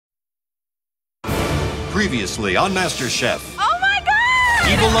Previously on MasterChef. Oh my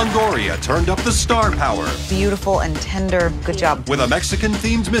God! Evil Longoria turned up the star power. Beautiful and tender. Good job. With a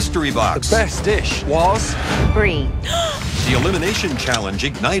Mexican-themed mystery box. The best dish was... Brie. The elimination challenge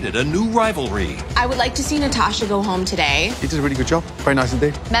ignited a new rivalry. I would like to see Natasha go home today. You did a really good job. Very nice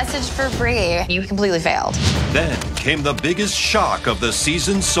indeed. Message for Brie. You completely failed. Then came the biggest shock of the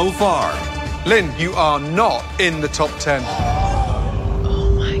season so far. Lynn, you are not in the top 10. Oh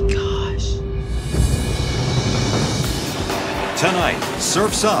my gosh. Tonight,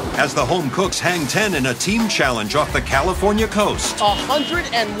 Surf's Up as the home cooks hang 10 in a team challenge off the California coast.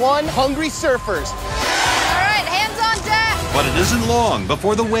 101 hungry surfers. All right, hands on deck. But it isn't long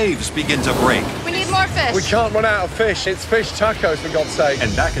before the waves begin to break. We need more fish. We can't run out of fish. It's fish tacos, for God's sake.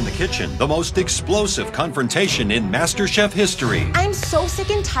 And back in the kitchen, the most explosive confrontation in MasterChef history. I'm so sick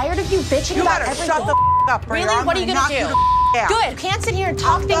and tired of you bitching You about better everything. shut the up, Brie. Really? What are you gonna do? Yeah. Good. You can't sit here and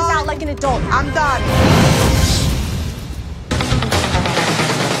talk things out like an adult. I'm done.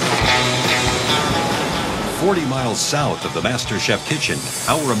 40 miles south of the MasterChef kitchen,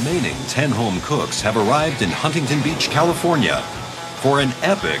 our remaining 10 home cooks have arrived in Huntington Beach, California for an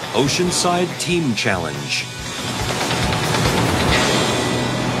epic oceanside team challenge.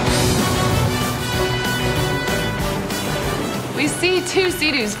 We see two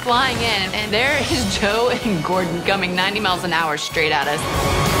Sea-Doos flying in, and there is Joe and Gordon coming 90 miles an hour straight at us.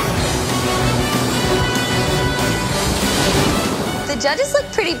 The judges look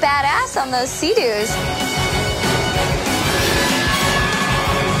pretty badass on those Sea-Doos.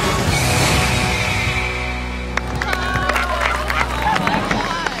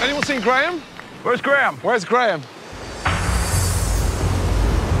 Anyone seen Graham? Where's Graham? Where's Graham?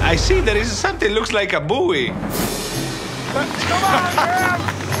 I see there is something looks like a buoy. Come on, Graham!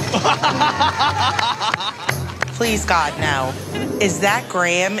 Please, God, no. Is that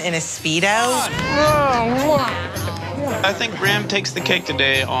Graham in a Speedo? I think Graham takes the cake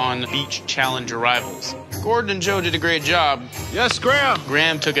today on beach challenge arrivals. Gordon and Joe did a great job. Yes, Graham.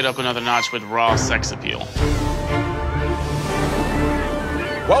 Graham took it up another notch with raw sex appeal.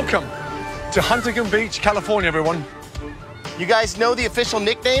 Welcome to Huntington Beach, California, everyone. You guys know the official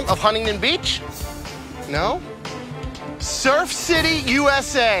nickname of Huntington Beach? No? Surf City,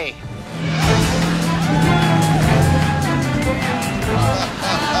 USA.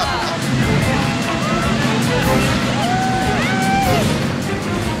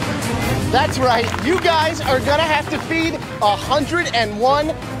 That's right. You guys are gonna have to feed 101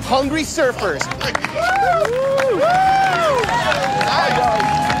 hungry surfers.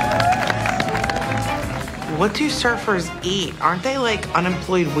 What do surfers eat? Aren't they like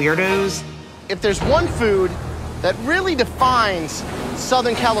unemployed weirdos? If there's one food that really defines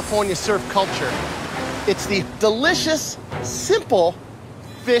Southern California surf culture, it's the delicious, simple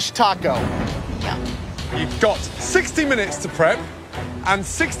fish taco. You've got 60 minutes to prep and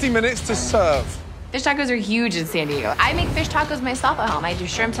 60 minutes to serve. Fish tacos are huge in San Diego. I make fish tacos myself at home. I do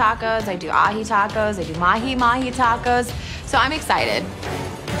shrimp tacos, I do ahi tacos, I do mahi tacos. So I'm excited.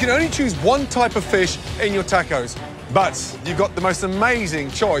 You can only choose one type of fish in your tacos, but you've got the most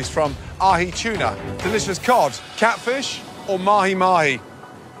amazing choice from ahi tuna, delicious cod, catfish, or mahi.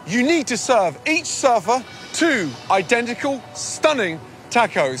 You need to serve each surfer 2 identical, stunning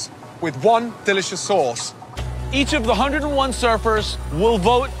tacos with one delicious sauce. Each of the 101 surfers will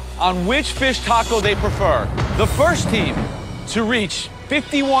vote on which fish taco they prefer. The first team to reach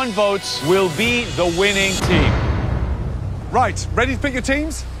 51 votes will be the winning team. Right, ready to pick your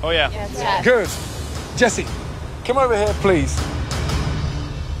teams? Oh, yeah. Yes. Good. Jesse, come over here, please.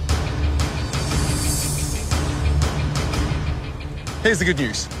 Here's the good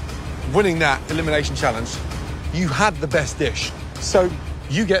news. Winning that elimination challenge, you had the best dish. So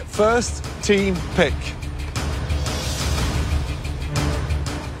you get first team pick.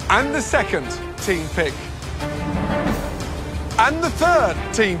 And the second team pick. And the third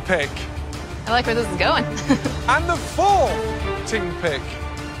team pick. I like where this is going. And the fourth team pick.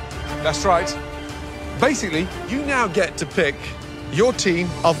 That's right. Basically, you now get to pick your team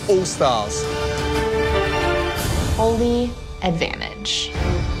of all-stars. Holy advantage.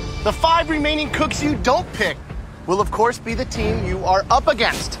 The 5 remaining cooks you don't pick will, of course, be the team you are up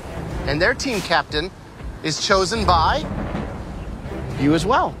against. And their team captain is chosen by you as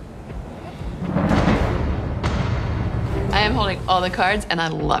well. I am holding all the cards, and I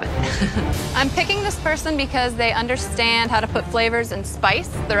love it. I'm picking this person because they understand how to put flavors and spice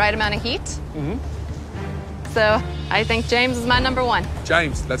the right amount of heat. So I think James is my number 1.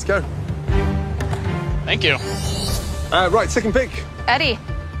 James, let's go. Thank you. Right, second pick. Eddie.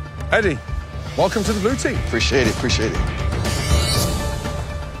 Eddie, welcome to the blue team. Appreciate it, appreciate it.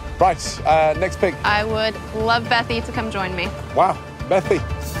 Right, next pick. I would love Bethy to come join me. Wow, Bethy.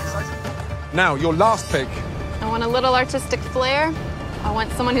 Now, your last pick. I want a little artistic flair. I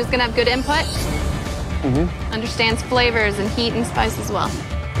want someone who's gonna have good input. Understands flavors and heat and spice as well.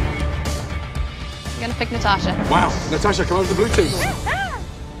 I'm gonna pick Natasha. Wow, Natasha, come over to the blue team.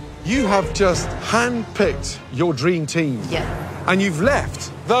 You have just hand-picked your dream team. Yeah. And you've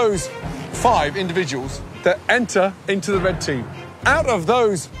left those 5 individuals that enter into the red team. Out of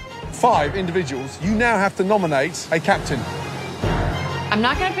those 5 individuals, you now have to nominate a captain. I'm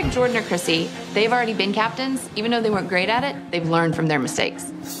not gonna pick Jordan or Chrissy. They've already been captains. Even though they weren't great at it, they've learned from their mistakes.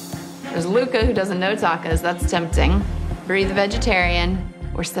 There's Luca, who doesn't know tacos, that's tempting. Bree the vegetarian,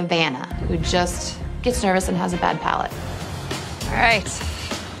 or Savannah, who just gets nervous and has a bad palate. All right.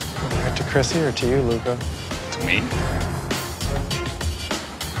 To Chrissy or to you, Luca? To me.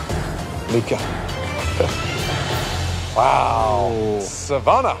 Luca. Wow.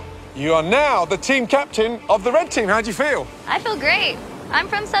 Savannah, you are now the team captain of the red team. How do you feel? I feel great. I'm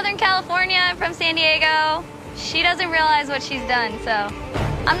from Southern California. I'm from San Diego. She doesn't realize what she's done, so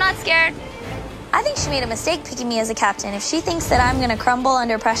I'm not scared. I think she made a mistake picking me as a captain. If she thinks that I'm gonna crumble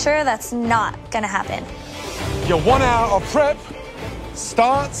under pressure, that's not gonna happen. Your 1 hour of prep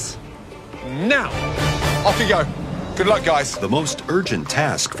starts now. Off you go. Good luck, guys. The most urgent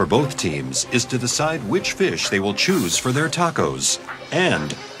task for both teams is to decide which fish they will choose for their tacos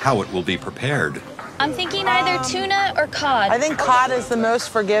and how it will be prepared. I'm thinking either tuna or cod. I think cod is the most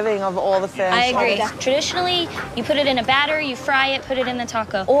forgiving of all the fish. I agree. Traditionally, you put it in a batter, you fry it, put it in the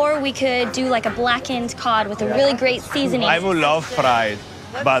taco. Or we could do like a blackened cod with a really great seasoning. I would love fried,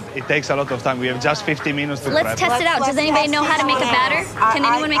 but it takes a lot of time. We have just 50 minutes to prep. Let's test it out. Does anybody know how to make a batter? Can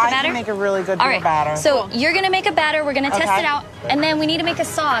anyone make a batter? I can make a really good All right. batter. So you're gonna make a batter. We're gonna test it out, and then we need to make a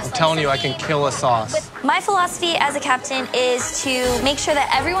sauce. I'm telling you, I can kill a sauce. My philosophy as a captain is to make sure that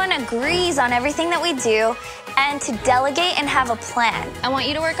everyone agrees on everything that we do and to delegate and have a plan. I want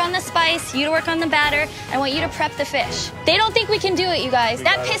you to work on the spice, you to work on the batter, I want you to prep the fish. They don't think we can do it, you guys.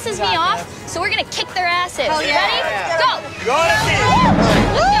 That pisses me off, so we're gonna kick their asses. Ready? Go!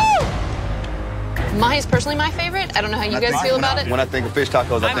 Mahi's personally my favorite. I don't know how you guys feel about it. When I think of fish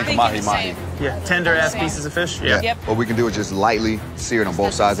tacos, I think of mahi-mahi. Yeah, tender-ass pieces of fish? Yeah. Yep. What we can do is just lightly sear it on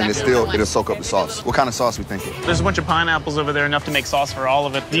both sides, and it'll soak up the sauce. What kind of sauce we thinking? There's a bunch of pineapples over there, enough to make sauce for all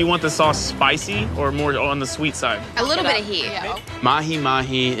of it. Do you want the sauce spicy or more on the sweet side? A little bit of heat.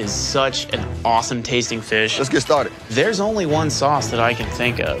 Mahi-mahi is such an awesome tasting fish. Let's get started. There's only one sauce that I can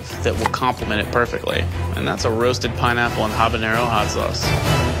think of that will complement it perfectly, and that's a roasted pineapple and habanero hot sauce.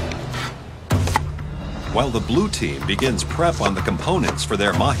 While the blue team begins prep on the components for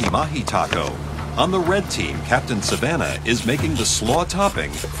their mahi-mahi taco, on the red team, Captain Savannah is making the slaw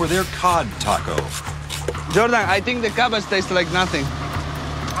topping for their cod taco. Jordan, I think the cabbage tastes like nothing.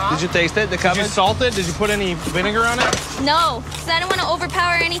 Did you taste it, the cabbage? Did you salt it? Did you put any vinegar on it? No, because I don't want to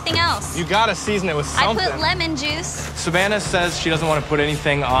overpower anything else. You gotta season it with something. I put lemon juice. Savannah says she doesn't want to put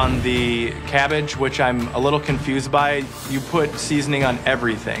anything on the cabbage, which I'm a little confused by. You put seasoning on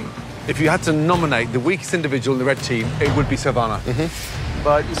everything. If you had to nominate the weakest individual in the red team, it would be Savannah.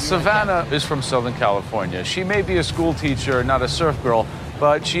 But Savannah is from Southern California. She may be a school teacher, not a surf girl,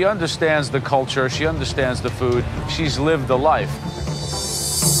 but she understands the culture, she understands the food, she's lived the life.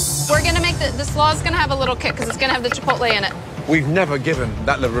 We're gonna make the slaw's gonna have a little kick because it's gonna have the chipotle in it. We've never given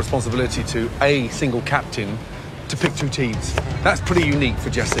that level of responsibility to a single captain to pick 2 teams. That's pretty unique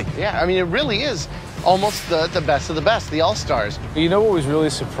for Jessie. Yeah, I mean, it really is almost the best of the best, the all-stars. You know what was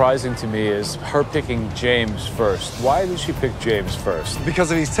really surprising to me is her picking James first. Why did she pick James first? Because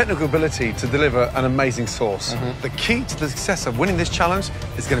of his technical ability to deliver an amazing sauce. The key to the success of winning this challenge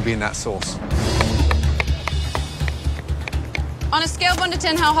is going to be in that sauce. On a scale of 1 to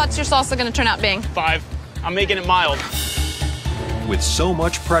 10, how hot's your salsa gonna turn out being? 5. I'm making it mild. With so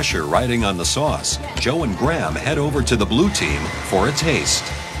much pressure riding on the sauce, Joe and Graham head over to the blue team for a taste.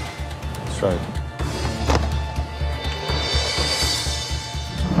 That's right.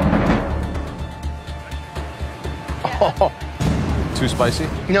 Oh. Too spicy?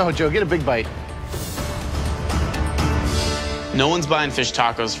 No, Joe, get a big bite. No one's buying fish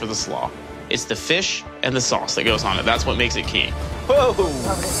tacos for the slaw. It's the fish and the sauce that goes on it. That's what makes it key.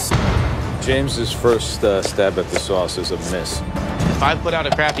 James's first stab at the sauce is a miss. If I put out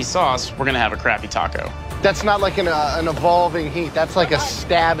a crappy sauce, we're gonna have a crappy taco. That's not like an evolving heat. That's like a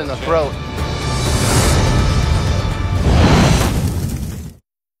stab in the throat.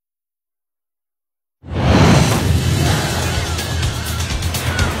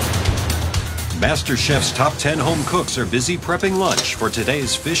 MasterChef's top 10 home cooks are busy prepping lunch for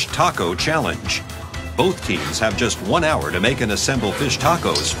today's fish taco challenge. Both teams have just 1 hour to make and assemble fish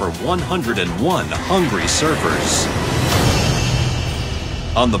tacos for 101 hungry surfers.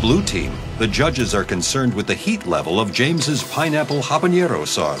 On the blue team, the judges are concerned with the heat level of James's pineapple habanero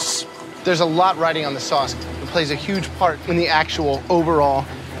sauce. There's a lot riding on the sauce. It plays a huge part in the actual overall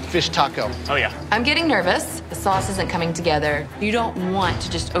fish taco. Oh, yeah. I'm getting nervous. The sauce isn't coming together. You don't want to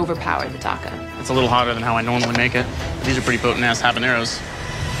just overpower the taco. It's a little hotter than how I normally make it. These are pretty potent-ass habaneros.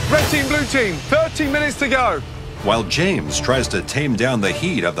 Red team, blue team, 30 minutes to go. While James tries to tame down the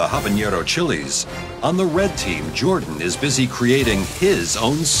heat of the habanero chilies, on the red team, Jordan is busy creating his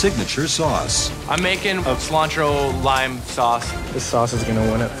own signature sauce. I'm making a cilantro lime sauce. This sauce is gonna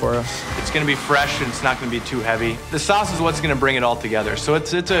win it for us. It's gonna be fresh and it's not gonna be too heavy. The sauce is what's gonna bring it all together, so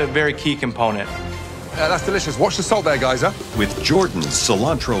it's a very key component. That's delicious. Watch the salt there, guys, huh? With Jordan's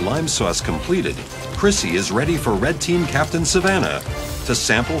cilantro lime sauce completed, Chrissy is ready for red team captain Savannah to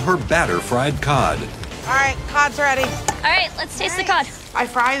sample her batter-fried cod. All right, cod's ready. All right, let's taste the cod. I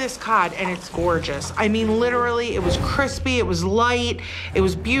fry this cod and it's gorgeous. I mean, literally, it was crispy, it was light, it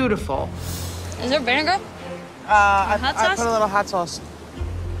was beautiful. Is there vinegar? I sauce? put a little hot sauce.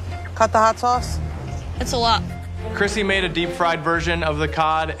 Cut the hot sauce. It's a lot. Chrissy made a deep-fried version of the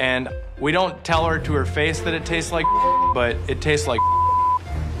cod, and we don't tell her to her face that it tastes like but it tastes like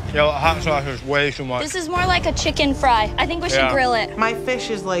Yo, hot sauce is way too much. This is more like a chicken fry. I think we should grill it. My fish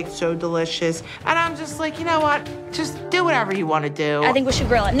is like so delicious. And I'm just like, you know what? Just do whatever you want to do. I think we should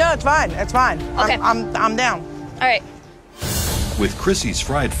grill it. No, it's fine. It's fine. Okay. I'm down. All right. With Chrissy's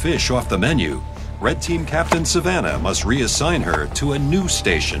fried fish off the menu, red team captain Savannah must reassign her to a new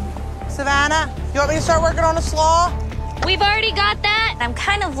station. Savannah, you want me to start working on the slaw? We've already got that. I'm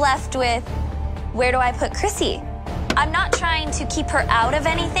kind of left with, where do I put Chrissy? I'm not trying to keep her out of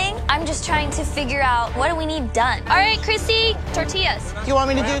anything. I'm just trying to figure out what do we need done. All right, Chrissy, tortillas. Do you want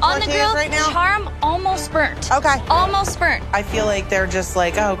me to do On the tortillas grill, right now? charm almost burnt. Okay. Almost burnt. I feel like they're just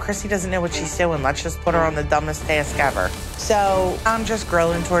like, oh, Chrissy doesn't know what she's doing. Let's just put her on the dumbest task ever. So I'm just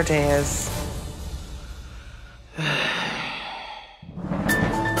grilling tortillas.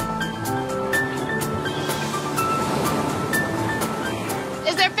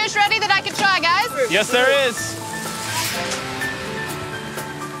 Is there fish ready that I can try, guys? Yes, there is.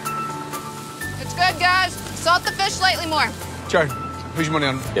 It's good, guys. Salt the fish slightly more. Joe, who's your money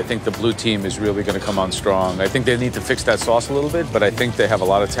on? I think the blue team is really going to come on strong. I think they need to fix that sauce a little bit, but I think they have a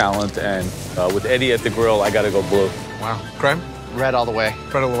lot of talent. And with Eddie at the grill, I got to go blue. Wow. Graham? Red all the way.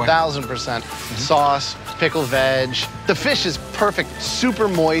 Red all the way. 1000%. Sauce, pickled veg. The fish is perfect, super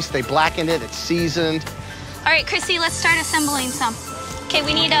moist. They blackened it, it's seasoned. All right, Chrissy, let's start assembling some. Okay,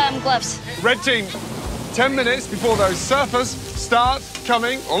 we need gloves. Red team, 10 minutes before those surfers start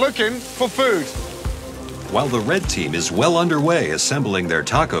coming or looking for food. While the red team is well underway assembling their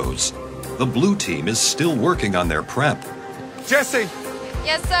tacos, the blue team is still working on their prep. Jesse,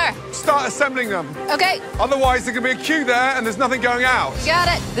 Yes, sir. start assembling them. Okay, Otherwise, there could be a queue there and there's nothing going out. got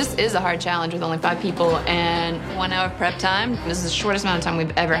it. This is a hard challenge with only 5 people and 1 hour prep time. This is the shortest amount of time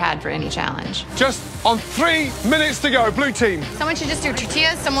we've ever had for any challenge. Just on 3 minutes to go, blue team. Someone should just do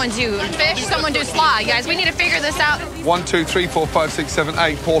tortillas, someone do fish, someone do slaw. Guys, we need to figure this out. 1, 2, 3, 4, 5, 6, 7,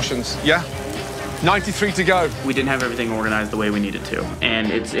 8 portions, yeah? 93 to go. We didn't have everything organized the way we needed to,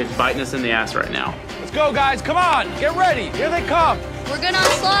 and it's biting us in the ass right now. Let's go, guys. Come on. Get ready. Here they come. We're good on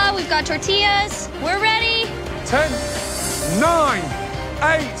slaw. We've got tortillas. We're ready. 10, 9,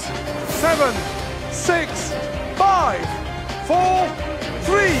 8, 7, 6, 5, 4,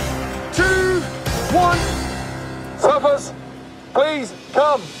 3, 2, 1. Surfers, please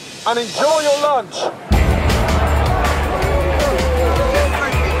come and enjoy your lunch.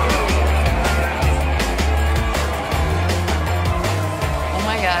 Oh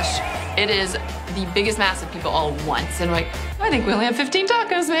my gosh, it is the biggest mass of people all at once. And I'm like, I think we only have 15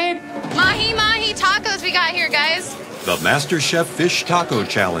 tacos made. Mahi tacos we got here, guys. The MasterChef Fish Taco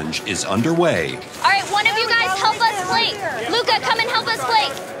Challenge is underway. All right, one of you guys help us plate. Luca, come and help us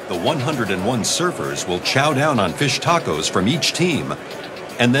plate. The 101 surfers will chow down on fish tacos from each team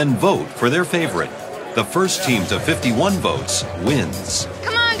and then vote for their favorite. The first team to 51 votes wins.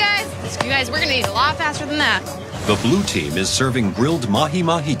 Come on, guys. You guys, we're gonna eat a lot faster than that. The blue team is serving grilled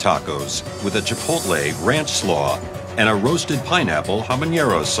mahi-mahi tacos with a chipotle ranch slaw and a roasted pineapple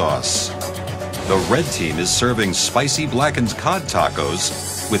habanero sauce. The red team is serving spicy blackened cod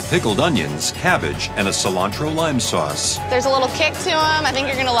tacos with pickled onions, cabbage, and a cilantro lime sauce. There's a little kick to him. I think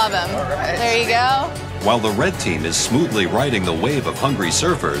you're gonna love him. All right. There you go. While the red team is smoothly riding the wave of hungry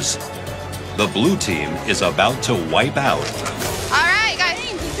surfers, the blue team is about to wipe out. All right, guys.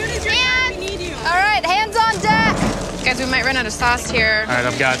 All right, hands on deck. Guys, we might run out of sauce here. All right,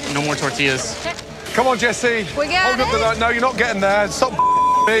 I've got no more tortillas. Come on, Jesse. We got Hold up the line. No, you're not getting there. Stop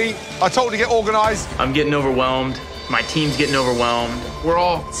me. I told you to get organised. I'm getting overwhelmed. My team's getting overwhelmed. We're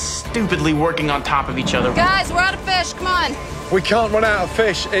all stupidly working on top of each other. Guys, we're out of fish. Come on. We can't run out of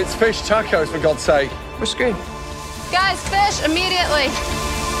fish. It's fish tacos, for God's sake. We're screwed. Guys, fish immediately.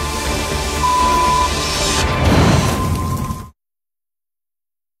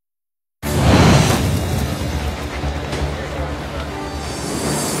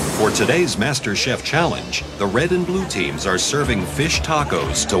 For today's MasterChef challenge, the red and blue teams are serving fish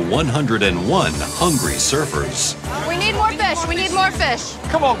tacos to 101 hungry surfers. We need more fish. We need more fish.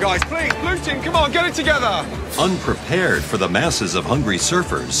 Come on, guys, please. Blue team, come on, get it together. Unprepared for the masses of hungry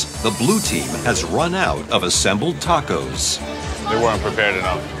surfers, the blue team has run out of assembled tacos. They weren't prepared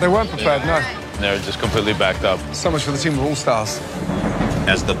enough. They weren't prepared, no. They're just completely backed up. So much for the team of all-stars.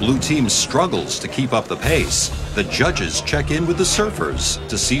 As the blue team struggles to keep up the pace, the judges check in with the surfers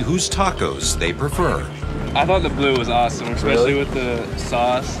to see whose tacos they prefer. I thought the blue was awesome, especially with the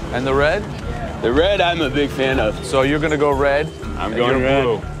sauce. And the red? The red I'm a big fan of. So you're going to go red? I'm going red.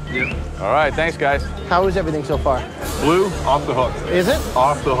 Blue. Yep. All right, thanks, guys. How is everything so far? Blue, off the hook. Is it?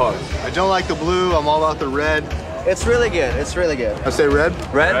 Off the hook. I don't like the blue. I'm all about the red. It's really good. It's really good. I say red?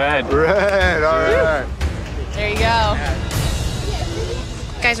 Red? Red. Red, all right. There you go.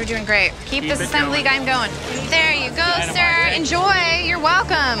 Guys, we're doing great. Keep this assembly game going. There you go, sir. Enjoy. You're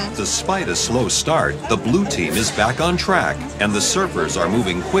welcome. Despite a slow start, the blue team is back on track, and the surfers are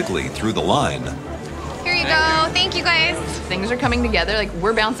moving quickly through the line. Here you go. Thank you, guys. Things are coming together, like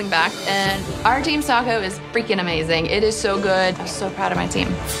we're bouncing back, and our team's taco is freaking amazing. It is so good. I'm so proud of my team.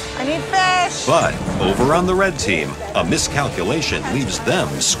 I need fish. But over on the red team, a miscalculation leaves them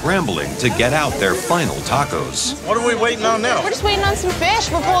scrambling to get out their final tacos. What are we waiting on now? We're just waiting on some fish.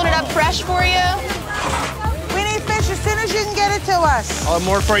 We're pulling it up fresh for you. We need fish as soon as you can get it to us. I'll have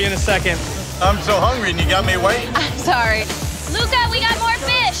more for you in a second. I'm so hungry and you got me waiting. I'm sorry. Luca, we got more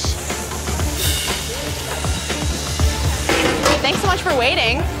fish. Thanks so much for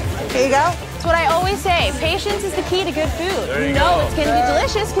waiting. Here you go. It's what I always say. Patience is the key to good food. You know it's going to be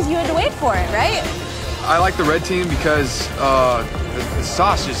delicious because you had to wait for it, right? I like the red team because the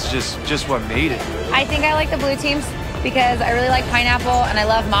sauce is just what made it. I think I like the blue teams because I really like pineapple and I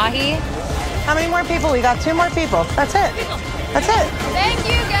love mahi. How many more people? We got 2 more people. That's it. That's it. Thank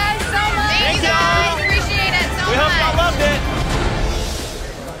you guys so much. Thank you guys. Appreciate it so We much. hope y'all loved it.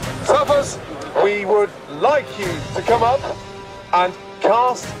 Surfers, we would like you to come up and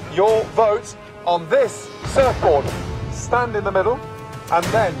cast your vote on this surfboard. Stand in the middle and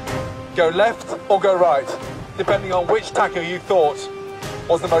then go left or go right, depending on which taco you thought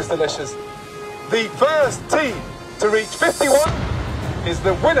was the most delicious. The first team to reach 51 is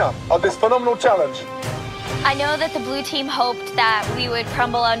the winner of this phenomenal challenge. I know that the blue team hoped that we would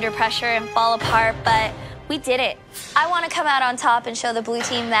crumble under pressure and fall apart, but we did it. I want to come out on top and show the blue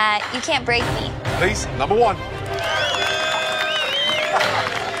team that you can't break me. Please, number 1.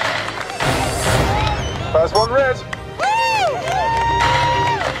 First one, red.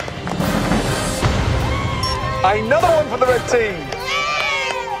 Another one for the red team.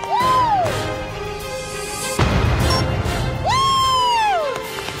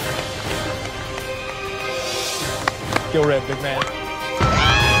 Go red, big man.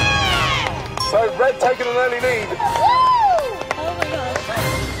 So red taking an early lead. Oh my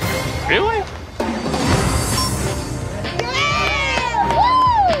gosh. Really?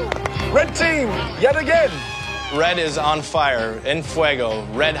 Red team, yet again. Red is on fire, en fuego,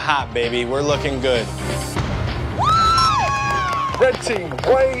 red hot, baby. We're looking good. Red team,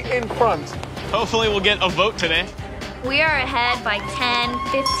 way in front. Hopefully we'll get a vote today. We are ahead by 10,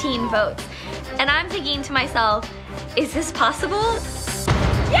 15 votes. And I'm thinking to myself, is this possible?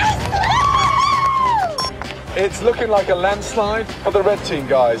 Yes! It's looking like a landslide for the red team,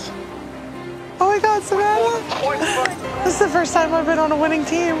 guys. Oh my God, Savannah. This is the first time I've been on a winning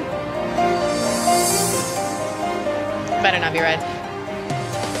team. Better not be red.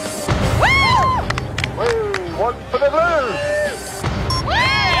 Woo! One for the blue.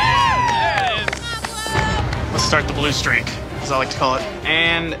 Let's start the blue streak, as I like to call it.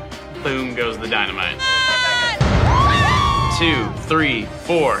 And boom goes the dynamite. 2, 3,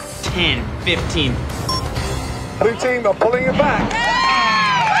 4, 10, 15. Blue team are pulling it back.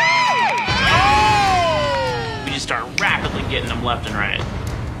 We just start rapidly getting them left and right.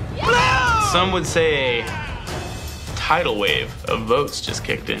 Some would say a tidal wave of votes just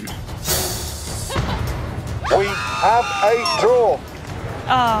kicked in. We have a draw.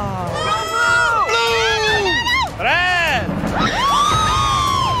 Oh. Red!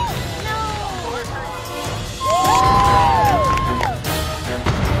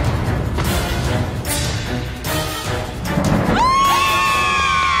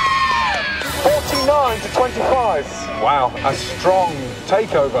 29 to 25. Wow, a strong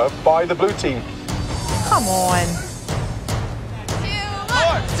takeover by the blue team. Come on.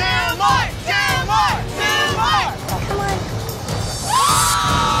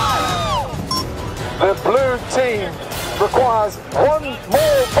 The blue team requires one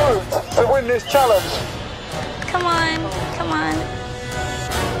more vote to win this challenge. Come on, come on.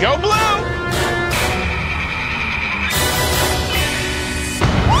 Go blue!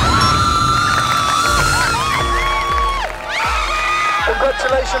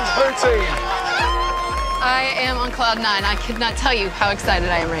 Congratulations, blue team. I am on cloud 9. I could not tell you how excited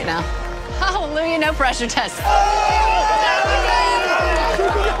I am right now. Hallelujah, no pressure test.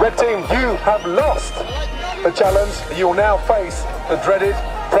 Red team, you have lost the challenge. You will now face the dreaded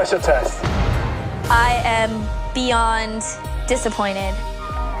pressure test. I am beyond disappointed.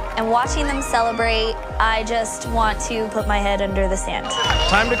 And watching them celebrate, I just want to put my head under the sand.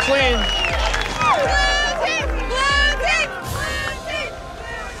 Time to clean.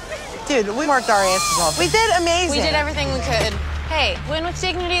 Dude, we worked our asses off. We did amazing. We did everything we could. Hey, win with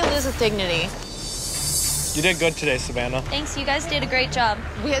dignity, lose with dignity. You did good today, Savannah. Thanks, you guys did a great job.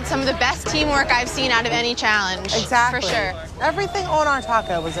 We had some of the best teamwork I've seen out of any challenge. Exactly. For sure. Everything on our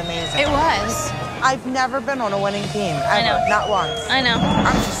taco was amazing. It was. I've never been on a winning team, ever. I know. Not once. I know.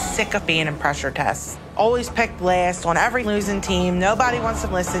 I'm just sick of being in pressure tests. Always picked last on every losing team. Nobody wants to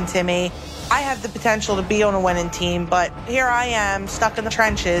listen to me. I have the potential to be on a winning team, but here I am, stuck in the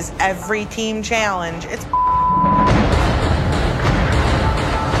trenches, every team challenge. It's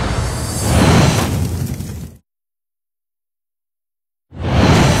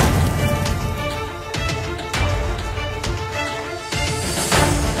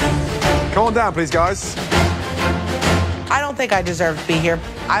Come on down, please, guys. I don't think I deserve to be here.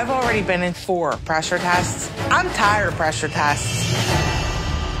 I've already been in 4 pressure tests. I'm tired of pressure tests.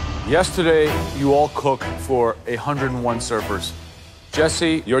 Yesterday, you all cooked for 101 surfers.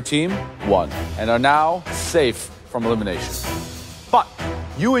 Jesse, your team won and are now safe from elimination. But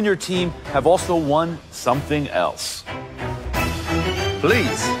you and your team have also won something else.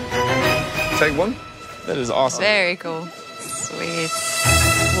 Please, take one. That is awesome. Very cool. Sweet.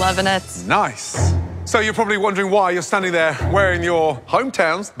 Loving it. Nice. So you're probably wondering why you're standing there wearing your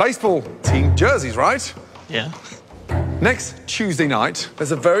hometown's baseball team jerseys, right? Yeah. Next Tuesday night,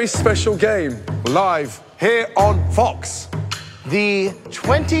 there's a very special game live here on Fox. The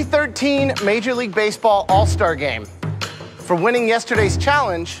 2013 Major League Baseball All-Star Game. For winning yesterday's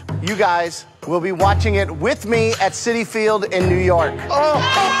challenge, you guys will be watching it with me at Citi Field in New York.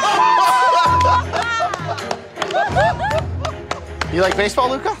 You like baseball,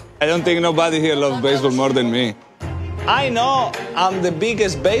 Luca? I don't think nobody here loves baseball more than me. I know. I'm the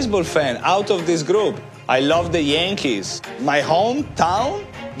biggest baseball fan out of this group. I love the Yankees. My hometown,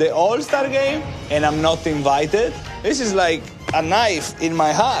 the All-Star game, and I'm not invited. This is like a knife in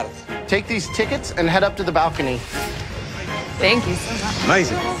my heart. Take these tickets and head up to the balcony. Thank you so much.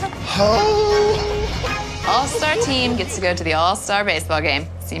 Amazing. All-Star team gets to go to the All-Star baseball game.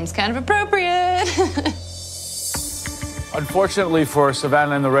 Seems kind of appropriate. Unfortunately for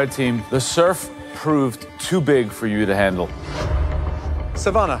Savannah and the red team, the surf proved too big for you to handle.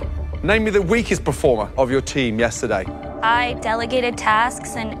 Savannah, name me the weakest performer of your team yesterday. I delegated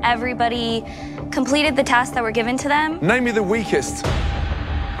tasks and everybody completed the tasks that were given to them. Name me the weakest.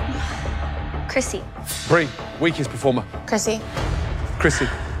 Chrissy. Bree, weakest performer. Chrissy, Chrissy,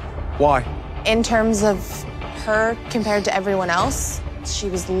 why? in terms of her compared to everyone else, she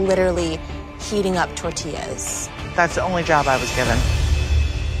was literally heating up tortillas. That's the only job I was given.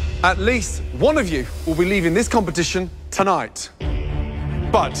 At least one of you will be leaving this competition tonight.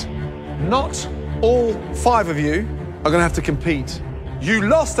 But not all 5 of you are going to have to compete. You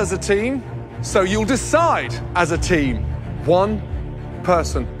lost as a team, so you'll decide as a team. One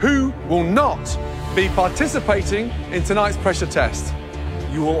person who will not be participating in tonight's pressure test.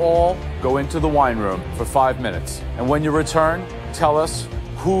 You will all go into the wine room for 5 minutes. And when you return, tell us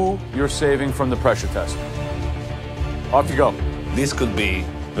who you're saving from the pressure test. Off you go. This could be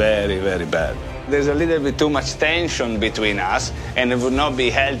very, very bad. There's a little bit too much tension between us, and it would not be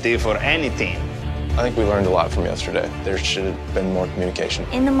healthy for any team. I think we learned a lot from yesterday. There should have been more communication.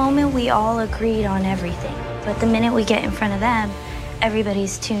 In the moment, we all agreed on everything. But the minute we get in front of them,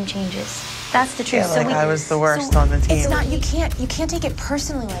 everybody's tune changes. That's the truth. I feel like I was the worst on the team. It's not, you can't take it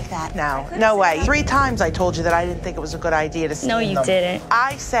personally like that. No way. 3 times I told you that I didn't think it was a good idea to steam No, you them. didn't.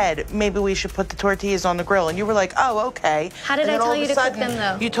 I said maybe we should put the tortillas on the grill, and you were like, oh, okay. How did And I then all tell of you a to cook sudden, them,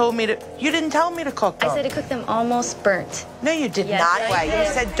 though? You told me to. You didn't tell me to cook them. I said to cook them almost burnt. No, you did Yes, not. I You did.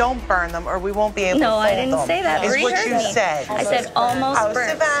 said don't burn them, or we won't be able No, to I fold didn't them. say that. Is Bree what heard you me. said. I said almost Oh,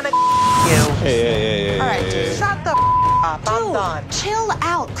 burnt. Savannah, you. Hey, stop. I'm done. Chill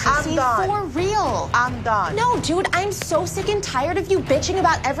out, Chrissy. I'm done. For real. I'm done. No, dude, I'm so sick and tired of you bitching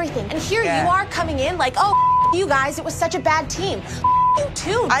about everything. And here Yeah. you are coming in like, oh, you guys, it was such a bad team. You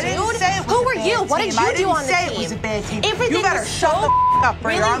too, dude. I didn't say it was Who a were bad you? team. What did I you do didn't on the say team? it was a bad team. Everything You better was shut so... the up,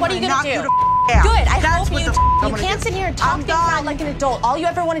 Brie, Really? or I'm What are you gonna gonna knock do? you the out. Good. I That's hope what you the do. I'm You gonna can't do. sit here and talk I'm things out done. like an adult. All you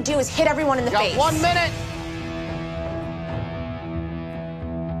ever want to do is hit everyone in the face. 1 minute.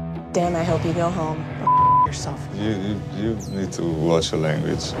 Damn, I hope you go home. Yourself. You need to watch your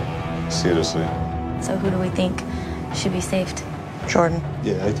language. Seriously. So who do we think should be saved? Jordan.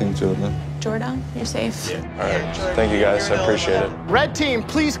 Yeah, I think Jordan. Jordan, you're safe. All right. Thank you, guys. I appreciate it. Red team,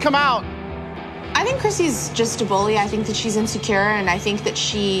 please come out. I think Chrissy's just a bully. I think that she's insecure, and I think that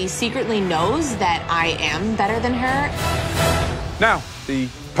she secretly knows that I am better than her. Now, the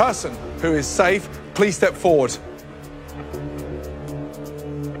person who is safe, please step forward.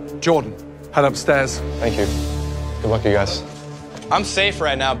 Jordan, head upstairs. Thank you. Good luck, you guys. I'm safe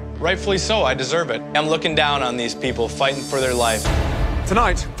right now. Rightfully so. I deserve it. I'm looking down on these people fighting for their life.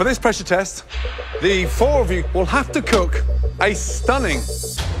 Tonight, for this pressure test, the four of you will have to cook a stunning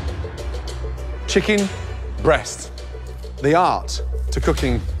chicken breast. The art to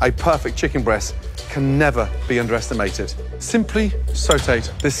cooking a perfect chicken breast can never be underestimated. Simply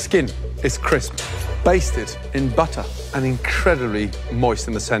sautéed. The skin is crisp, basted in butter and incredibly moist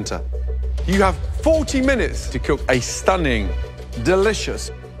in the center. You have 40 minutes to cook a stunning,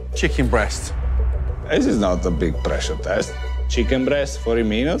 delicious chicken breast. This is not a big pressure test. Chicken breast, 40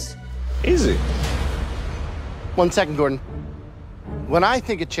 minutes, easy. 1 second, Gordon. When I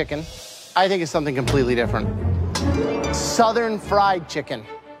think of chicken, I think of something completely different. Southern fried chicken.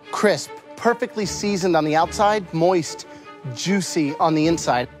 Crisp, perfectly seasoned on the outside, moist, juicy on the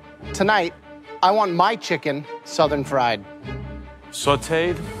inside. Tonight, I want my chicken southern fried.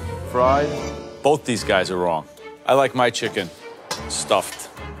 Sauteed, fried, both these guys are wrong. I like my chicken stuffed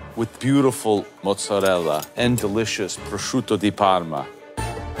with beautiful mozzarella and delicious prosciutto di Parma.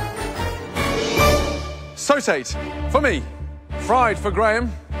 Sautéed for me, fried for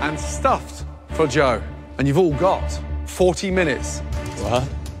Graham, and stuffed for Joe. And you've all got 40 minutes. What?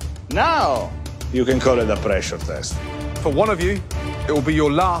 Now you can call it a pressure test. For one of you, it will be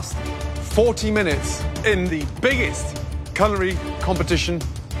your last 40 minutes in the biggest culinary competition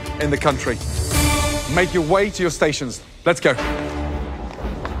in the country. Make your way to your stations. Let's go.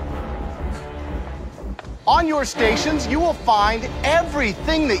 On your stations, you will find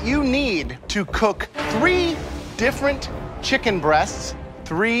everything that you need to cook 3 different chicken breasts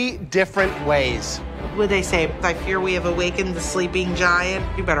 3 different ways. What they say? I fear we have awakened the sleeping giant.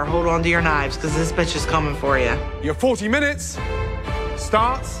 You better hold on to your knives, because this bitch is coming for you. Your 40 minutes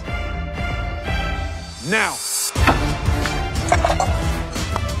starts now.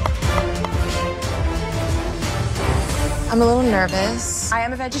 I'm a little nervous. I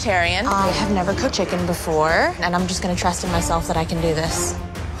am a vegetarian. I have never cooked chicken before, and I'm just gonna trust in myself that I can do this.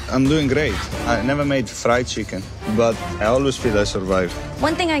 I'm doing great. I never made fried chicken, but I always feel I survived.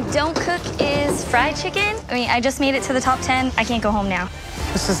 One thing I don't cook is fried chicken. I mean, I just made it to the top 10. I can't go home now.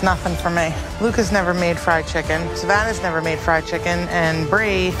 This is nothing for me. Luca's never made fried chicken. Savannah's never made fried chicken. And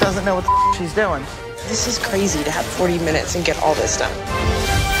Brie doesn't know what the she's doing. This is crazy to have 40 minutes and get all this done.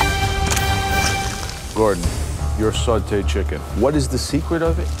 Gordon, your sauteed chicken. What is the secret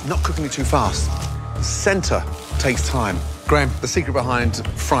of it? Not cooking it too fast. Center takes time. Graham, the secret behind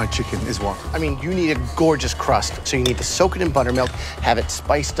fried chicken is what? I mean, you need a gorgeous crust. So you need to soak it in buttermilk, have it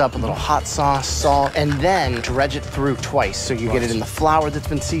spiced up, a little hot sauce, salt, and then dredge it through twice. So you get it in the flour that's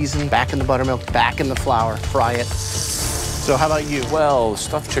been seasoned, back in the buttermilk, back in the flour, fry it. So how about you? Well,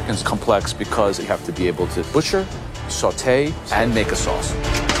 stuffed chicken's complex because you have to be able to butcher, saute, and make a sauce.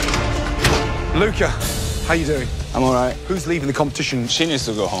 Luca, how you doing? I'm all right. Who's leaving the competition? She needs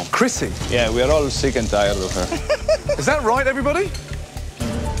to go home. Chrissy. Yeah, we are all sick and tired of her. Is that right, everybody?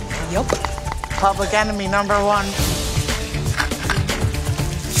 Yep. Public enemy #1.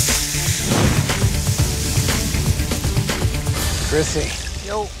 Chrissy.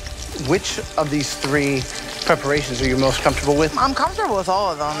 Yo. Which of these 3 preparations are you most comfortable with? I'm comfortable with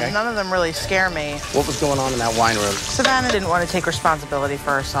all of them. Okay. None of them really scare me. What was going on in that wine room? Savannah didn't want to take responsibility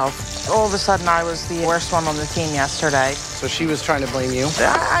for herself. All of a sudden, I was the worst one on the team yesterday. So she was trying to blame you?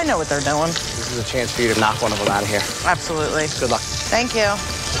 I know what they're doing. This is a chance for you to knock one of them out of here. Absolutely. Good luck. Thank you.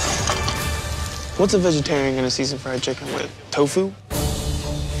 What's a vegetarian gonna season fried chicken with? Tofu?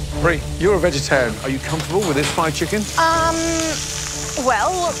 Brie, you're a vegetarian. Are you comfortable with this fried chicken?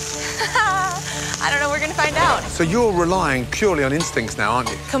 Well, I don't know. We're gonna find out. So you're relying purely on instincts now, aren't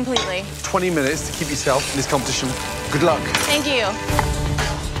you? Completely. 20 minutes to keep yourself in this competition. Good luck. Thank you.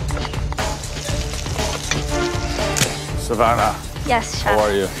 Savannah, Yes, Chef. how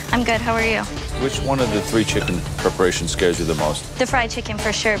are you? I'm good. How are you? Which one of the 3 chicken preparations scares you the most? The fried chicken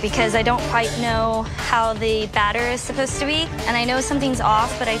for sure, because I don't quite know how the batter is supposed to be, and I know something's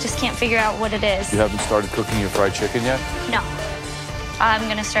off, but I just can't figure out what it is. You haven't started cooking your fried chicken yet? No. I'm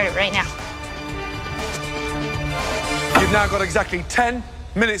gonna start it right now. You've now got exactly 10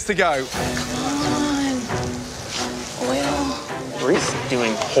 minutes to go. Bree's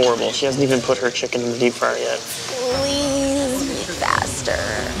doing horrible. She hasn't even put her chicken in the deep fryer yet. Please be faster.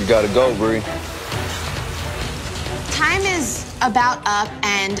 You gotta go, Bree. Time is about up,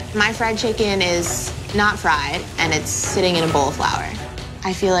 and my fried chicken is not fried, and it's sitting in a bowl of flour.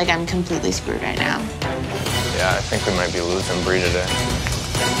 I feel like I'm completely screwed right now. Yeah, I think we might be losing Bree today.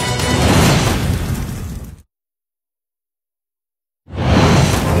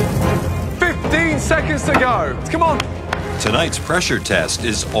 Seconds to go. Come on. Tonight's pressure test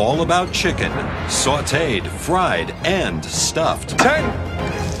is all about chicken. Sautéed, fried, and stuffed. 10,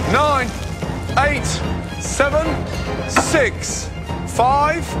 9, 8, 7, 6,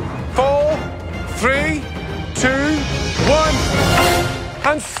 5, 4, 3, 2, 1.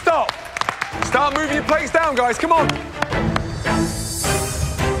 And stop. Start moving your plates down, guys. Come on.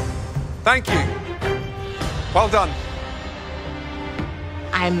 Thank you. Well done.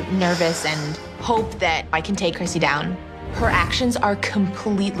 I'm nervous and hope that I can take Chrissy down. Her actions are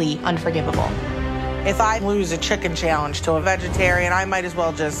completely unforgivable. If I lose a chicken challenge to a vegetarian, I might as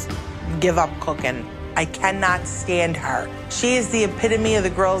well just give up cooking. I cannot stand her. She is the epitome of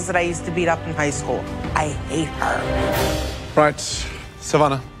the girls that I used to beat up in high school. I hate her. Right,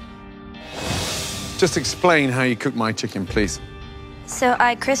 Savannah. Just explain how you cook my chicken, please. So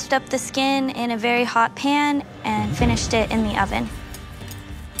I crisped up the skin in a very hot pan and finished it in the oven.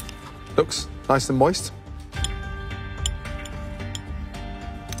 Looks nice and moist.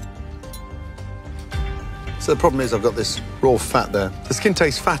 So the problem is I've got this raw fat there. The skin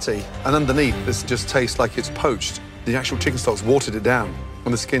tastes fatty, and underneath this just tastes like it's poached. The actual chicken stock's watered it down,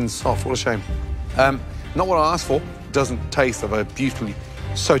 and the skin's soft. What a shame. Not what I asked for. It doesn't taste of a beautifully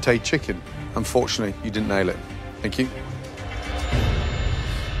sautéed chicken. Unfortunately, you didn't nail it. Thank you.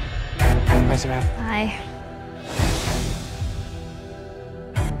 Hi, Samantha. Hi.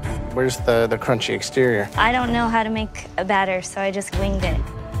 Where's the crunchy exterior? I don't know how to make a batter, so I just winged it.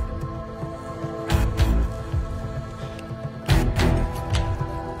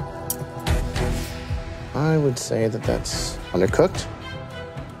 I would say that that's undercooked.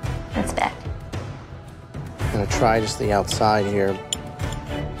 That's bad. I'm gonna try just the outside here.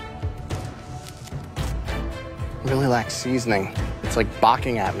 Really lacks seasoning. It's like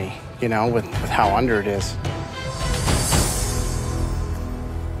balking at me, you know, with how under it is.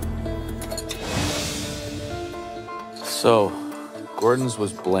 So, Gordon's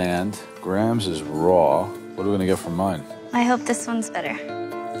was bland, Graham's is raw. What are we gonna get from mine? I hope this one's better.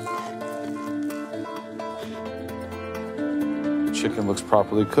 Chicken looks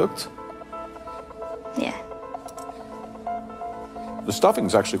properly cooked. Yeah. The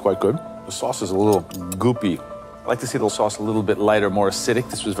stuffing's actually quite good. The sauce is a little goopy. I like to see the sauce a little bit lighter, more acidic.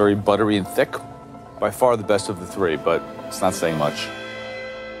 This was very buttery and thick. By far the best of the 3, but it's not saying much.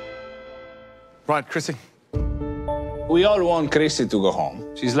 Right, Chrissy. We all want Chrissy to go home.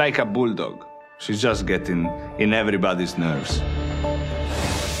 She's like a bulldog. She's just getting in everybody's nerves.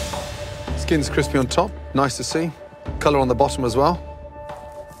 Skin's crispy on top, nice to see. Colour on the bottom as well.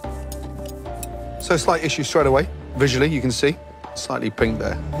 So slight issue straight away. Visually, you can see. Slightly pink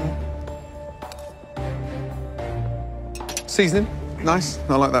there. Seasoning, nice.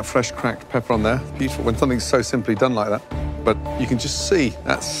 I like that fresh cracked pepper on there. Beautiful when something's so simply done like that. But you can just see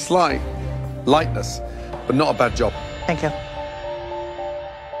that slight lightness, but not a bad job. Thank you.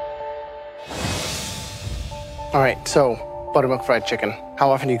 All right, so buttermilk fried chicken. How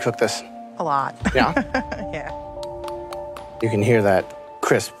often do you cook this? A lot. Yeah? Yeah. You can hear that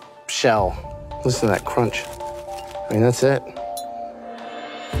crisp shell. Listen to that crunch. I mean, that's it.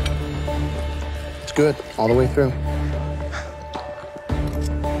 It's good all the way through.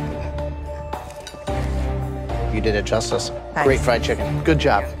 You did it justice. Nice. Great fried chicken. Good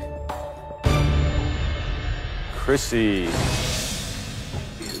job. Chrissy,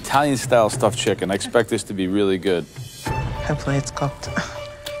 Italian-style stuffed chicken. I expect this to be really good. Hopefully it's cooked. All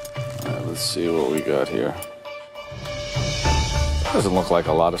right, let's see what we got here. Doesn't look like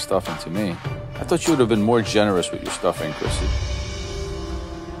a lot of stuffing to me. I thought you would have been more generous with your stuffing, Chrissy.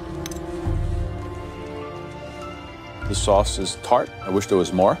 The sauce is tart. I wish there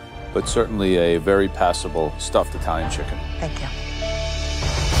was more, but certainly a very passable stuffed Italian chicken. Thank you.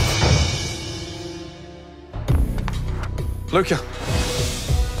 Luca.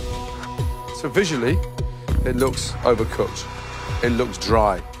 So visually, It looks overcooked. It looks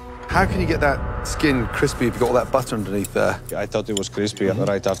dry. How can you get that skin crispy if you've got all that butter underneath there? I thought it was crispy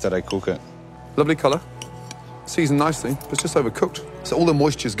right after I cook it. Lovely colour. Seasoned nicely, but it's just overcooked. So all the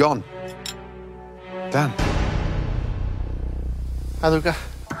moisture's gone. Damn. Hi, Luca.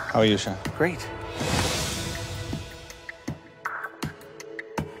 How are you, Chef? Great.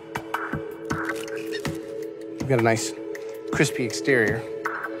 We've got a nice crispy exterior.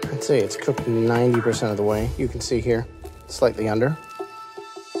 I'd say it's cooked 90% of the way. You can see here, slightly under.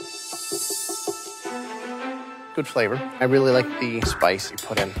 Good flavor. I really like the spice you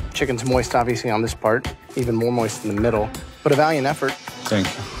put in. Chicken's moist, obviously, on this part, even more moist in the middle, but a valiant effort. Thank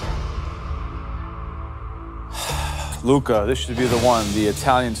you. Luca, this should be the one, the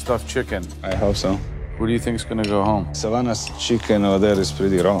Italian stuffed chicken. I hope so. Who do you think's gonna go home? Savannah's chicken over there is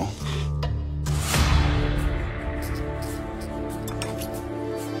pretty raw.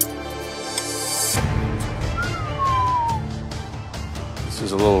 This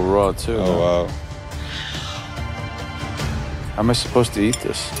is a little raw, too. Oh, wow. How am I supposed to eat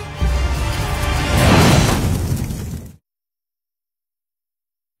this?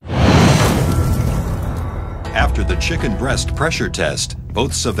 After the chicken breast pressure test,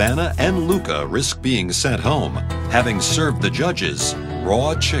 both Savannah and Luca risk being sent home, having served the judges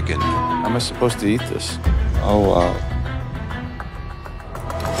raw chicken. How am I supposed to eat this? Oh, wow.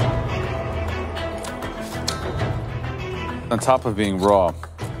 On top of being raw,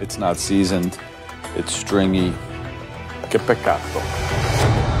 it's not seasoned, it's stringy. Che peccato.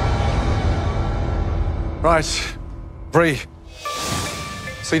 Right, Brie.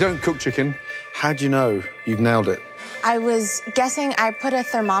 So you don't cook chicken. How do you know you've nailed it? I was guessing I put a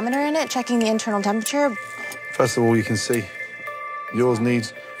thermometer in it, checking the internal temperature. First of all, you can see yours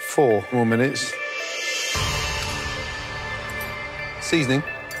needs 4 more minutes. Seasoning,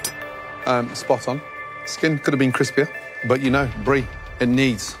 spot on. Skin could have been crispier, but you know, Brie, it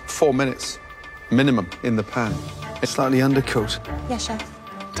needs 4 minutes minimum in the pan. It's slightly undercooked. Yes, Chef.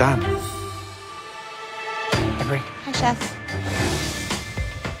 Damn. Hi, Brie. Hi, Chef.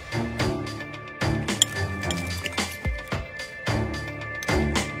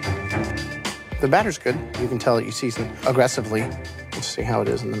 The batter's good. You can tell that you season aggressively. Let's see how it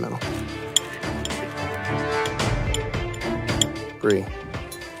is in the middle. Brie.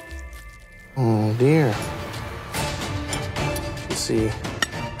 Oh, dear. You can see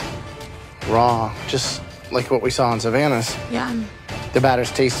raw, just like what we saw in Savannah's. Yeah. The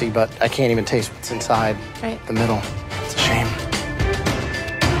batter's tasty, but I can't even taste what's inside the middle. It's a shame.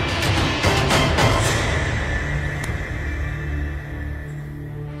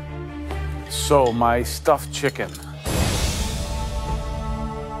 So, my stuffed chicken.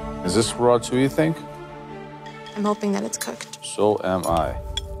 Is this raw too, you think? I'm hoping that it's cooked. So am I.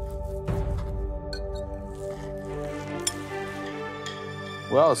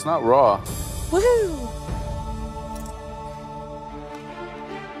 Well, it's not raw. Woohoo!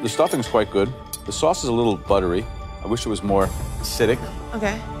 The stuffing's quite good. The sauce is a little buttery. I wish it was more acidic,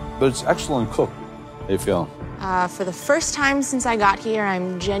 Okay. but it's excellent cooked. How you feeling? For the first time since I got here,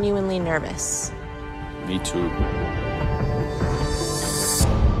 I'm genuinely nervous. Me too.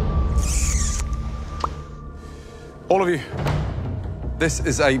 All of you, this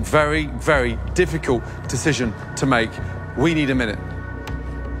is a very, very difficult decision to make. We need a minute.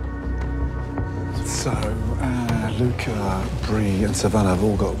 So, Luca, Brie, and Savannah have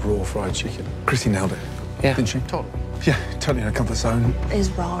all got raw fried chicken. Chrissy nailed it. Yeah. Didn't she? Totally. Yeah, totally in her comfort zone. Is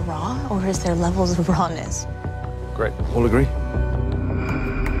raw raw, or is there levels of rawness? Great. All agree?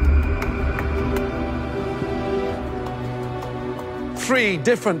 Three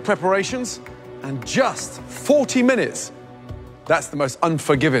different preparations and just 40 minutes. That's the most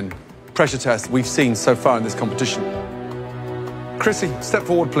unforgiving pressure test we've seen so far in this competition. Chrissy, step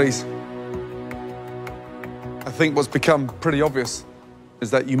forward, please. I think what's become pretty obvious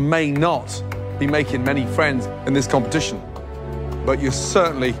is that you may not be making many friends in this competition, but you're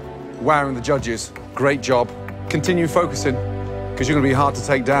certainly wowing the judges. Great job. Continue focusing, because you're going to be hard to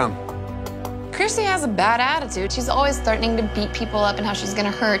take down. Chrissy has a bad attitude. She's always threatening to beat people up and how she's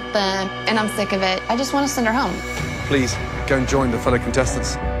gonna hurt them, and I'm sick of it. I just want to send her home. Please, go and join the fellow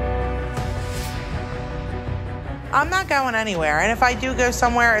contestants. I'm not going anywhere, and if I do go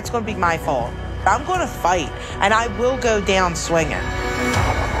somewhere, it's going to be my fault. I'm going to fight, and I will go down swinging.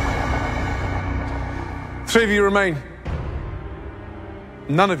 3 of you remain.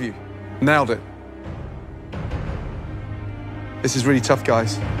 None of you nailed it. This is really tough,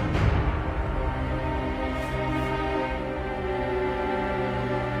 guys.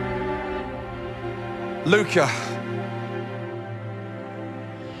 Luca.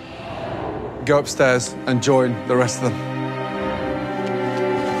 go upstairs and join the rest of them.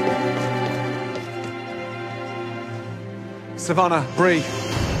 Savannah, Bree,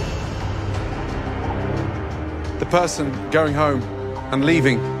 the person going home and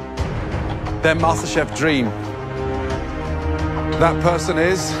leaving their MasterChef dream, that person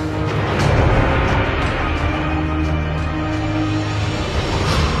is...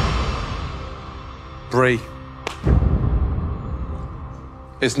 Bree.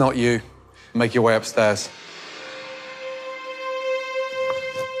 It's not you. Make your way upstairs.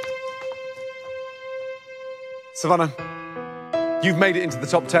 Savannah, you've made it into the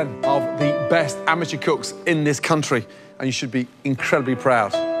top 10 of the best amateur cooks in this country, and you should be incredibly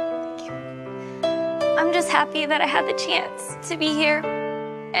proud. I'm just happy that I had the chance to be here,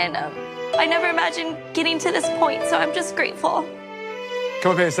 and I never imagined getting to this point, so I'm just grateful.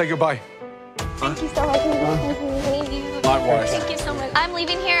 Come up here and say goodbye. Thank you so much. Thank you. Likewise. Thank you so much. I'm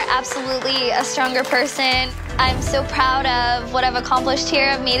leaving here absolutely a stronger person. I'm so proud of what I've accomplished here.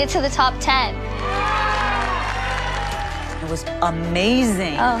 I've made it to the top 10. It was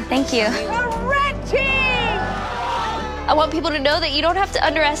amazing. Oh, thank you. Red team! I want people to know that you don't have to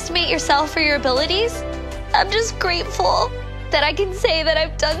underestimate yourself or your abilities. I'm just grateful that I can say that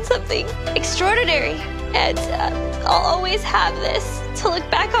I've done something extraordinary. And I'll always have this to look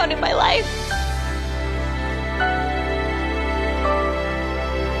back on in my life.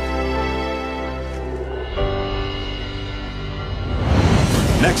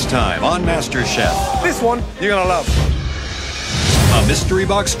 Next time on MasterChef. This one you're gonna love. A mystery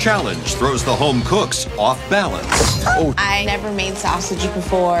box challenge throws the home cooks off balance. Oh. I never made sausage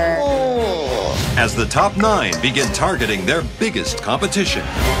before. As the top 9 begin targeting their biggest competition.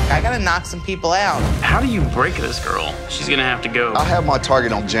 I gotta knock some people out. How do you break this girl? She's gonna have to go. I have my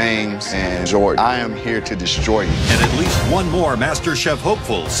target on James and Jordan. I am here to destroy you. And at least one more MasterChef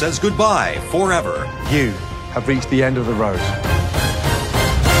hopeful says goodbye forever. You have reached the end of the road.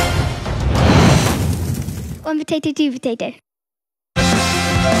 1 potato, 2 potato.